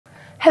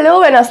Hello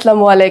and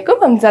assalamu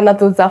alaikum. I'm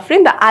Jannatul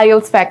Zafrin, the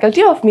IELTS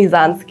faculty of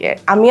Mizan 𝐁𝐤𝐚𝐬.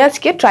 আমি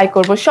আজকে try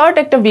করব short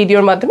একটা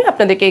ভিডিওর মাধ্যমে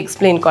আপনাদেরকে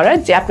এক্সপ্লেইন করার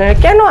যে আপনারা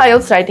কেন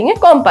IELTS রাইটিং এ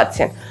কম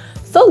পাচ্ছেন।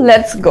 So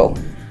let's go.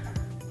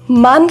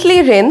 Monthly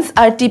rents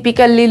are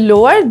typically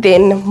lower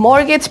than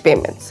mortgage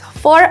payments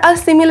for a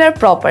similar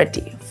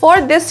property. For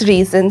this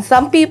reason,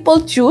 some people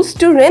choose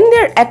to rent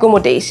their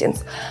accommodations.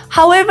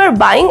 However,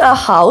 buying a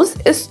house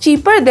is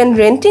cheaper than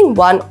renting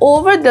one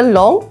over the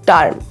long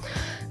term.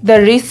 The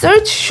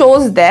research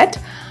shows that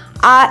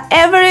our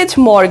average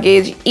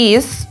mortgage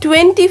is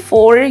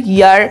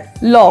 24-year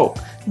long.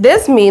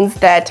 This means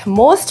that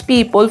most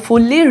people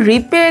fully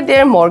repay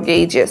their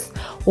mortgages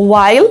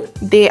while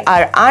they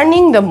are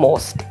earning the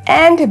most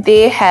and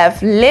they have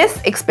less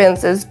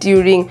expenses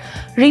during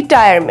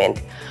retirement.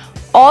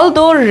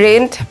 Although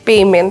rent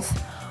payments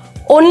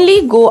only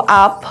go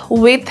up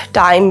with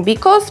time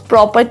because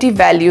property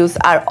values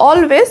are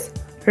always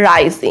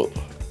rising.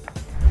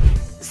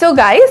 So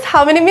guys,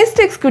 how many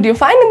mistakes could you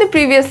find in the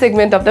previous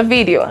segment of the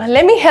video?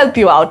 Let me help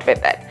you out with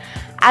that.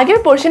 আগের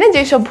পোরশনে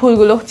যে সব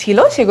ভুলগুলো ছিল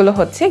সেগুলো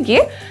হচ্ছে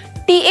গিয়ে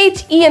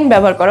THEN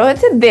ব্যবহার করা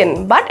হয়েছে then,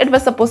 but it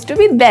was supposed to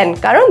be then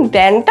কারণ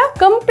thenটা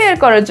কম্পেয়ার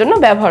করার জন্য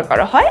ব্যবহার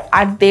করা হয়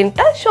আর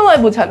thenটা সময়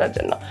বোঝানোর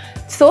জন্য।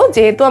 সো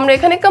যেহেতু আমরা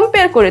এখানে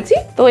কম্পেয়ার করেছি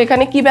তো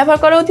এখানে কি ব্যবহার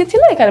করা উচিত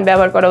ছিল? এখানে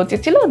ব্যবহার করা উচিত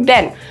ছিল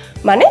then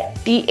মানে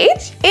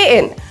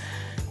THAN।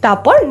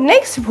 তারপর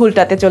নেক্সট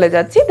ভুলটাতে চলে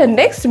যাচ্ছি। The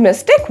next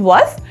mistake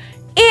was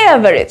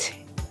average.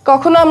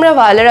 কখনো আমরা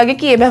ভাওয়ালের আগে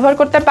কি এ ব্যবহার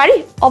করতে পারি?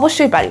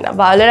 অবশ্যই পারি না।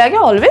 ভাওয়ালের আগে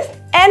অলওয়েজ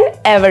অ্যান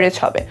অ্যাভারেজ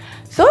হবে।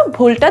 সো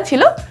ভুলটা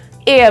ছিল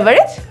এ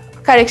অ্যাভারেজ,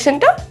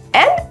 কারেকশনটা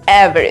অ্যান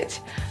অ্যাভারেজ।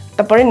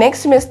 তারপরে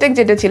নেক্সট মিস্টেক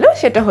যেটা ছিল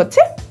সেটা হচ্ছে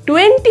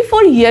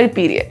 24 ইয়ার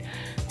পিরিয়ড।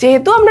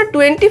 যেহেতু আমরা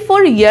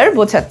 24 ইয়ার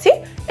বোঝাচ্ছি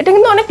এটা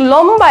কিন্তু অনেক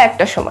লম্বা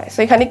একটা সময়। সো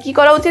এখানে কি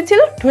করা উচিত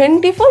ছিল?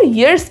 24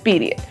 ইয়ার্স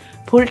পিরিয়ড।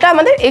 ভুলটা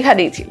আমাদের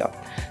এখানেই ছিল।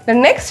 The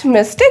next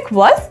mistake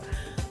was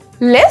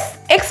less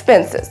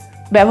expenses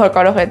ব্যবহার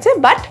করা হয়েছে,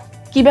 বাট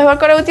কি ব্যবহার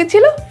করা উচিত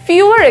ছিল?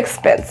 Fewer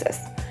expenses.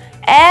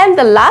 And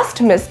the last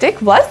mistake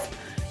was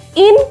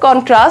in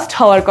contrast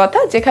হওয়ার কথা,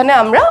 যেখানে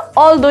আমরা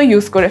অলদো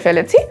ইউজ করে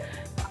ফেলেছি,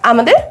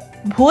 আমাদের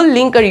ভুল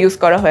লিঙ্কার ইউজ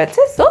করা হয়েছে।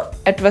 So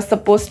it was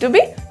suppose two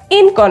be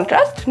in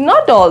contrast,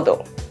 not although.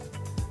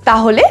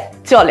 তাহলে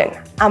চলেন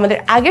আমাদের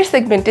আগের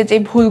সেগমেন্টে যে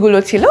ভুলগুলো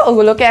ছিল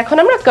ওগুলোকে এখন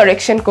আমরা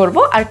কারেকশন করব,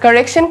 আর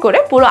কারেকশন করে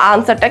পুরো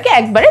আনসারটাকে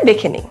একবারে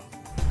দেখে নিই।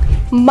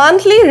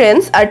 Monthly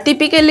rents are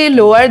typically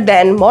lower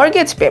than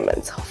mortgage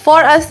payments for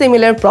a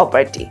similar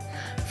property.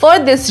 For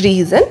this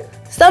reason,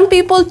 some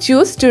people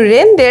choose to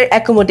rent their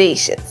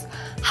accommodations.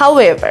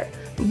 However,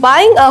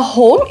 buying a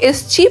home is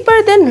cheaper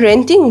than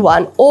renting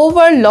one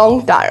over long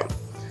term.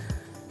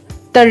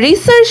 The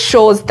research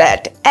shows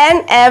that an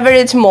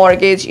average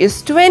mortgage is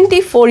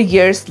 24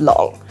 years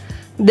long.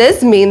 This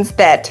means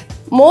that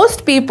most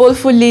people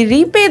fully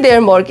repay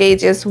their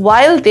mortgages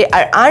while they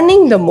are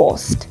earning the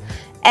most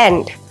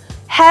and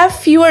have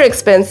fewer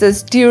expenses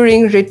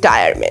during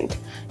retirement.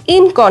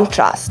 In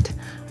contrast,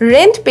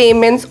 rent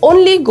payments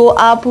only go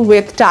up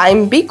with time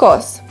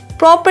because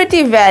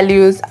property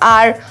values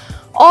are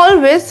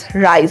always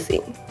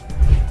rising.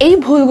 এই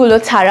ভুলগুলো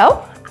ছাড়াও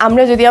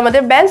আমরা যদি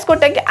আমাদের band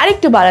স্কোরটাকে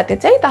আরেকটু বাড়াতে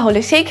চাই তাহলে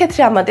সেই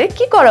ক্ষেত্রে আমাদের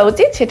কি করা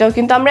উচিত সেটাও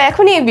কিন্তু আমরা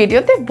এখনই এই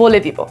ভিডিওতে বলে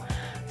দিব।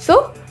 সো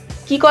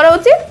কি করা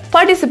উচিত?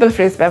 পার্টিসিপল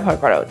ফ্রেজ ব্যবহার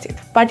করা উচিত।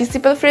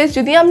 পার্টিসিপল ফ্রেজ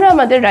যদি আমরা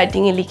আমাদের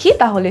রাইটিংয়ে লিখি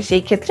তাহলে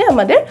সেই ক্ষেত্রে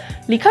আমাদের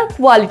লেখার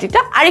কোয়ালিটিটা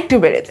আরেকটু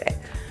বেড়ে যায়।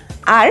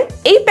 আর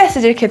এই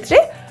প্যাসেজের ক্ষেত্রে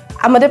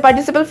আমাদের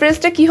পার্টিসিপল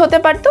ফ্রেজটা কি হতে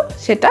পারতো?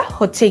 সেটা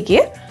হচ্ছে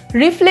গিয়ে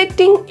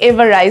reflecting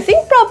ever rising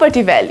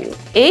property value.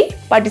 এই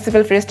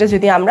পার্টিসিপল ফ্রেজটা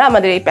যদি আমরা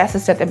আমাদের এই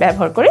প্যাসেজটাতে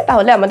ব্যবহার করি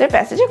তাহলে আমাদের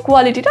প্যাসেজের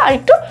কোয়ালিটিটা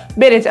আরেকটু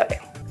বেড়ে যাবে।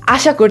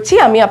 আশা করছি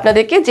আমি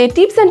আপনাদেরকে যে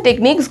টিপস অ্যান্ড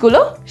টেকনিক্সগুলো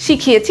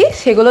শিখিয়েছি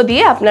সেগুলো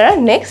দিয়ে আপনারা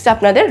নেক্সট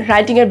আপনাদের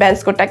রাইটিংয়ের ব্যান্ড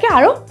স্কোরটাকে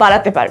আরও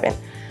বাড়াতে পারবেন।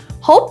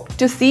 Hope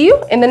to C you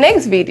in the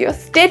next video.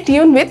 Stay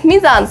tune with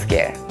Mizan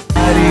𝐁𝐤𝐚𝐬𝐡-এর।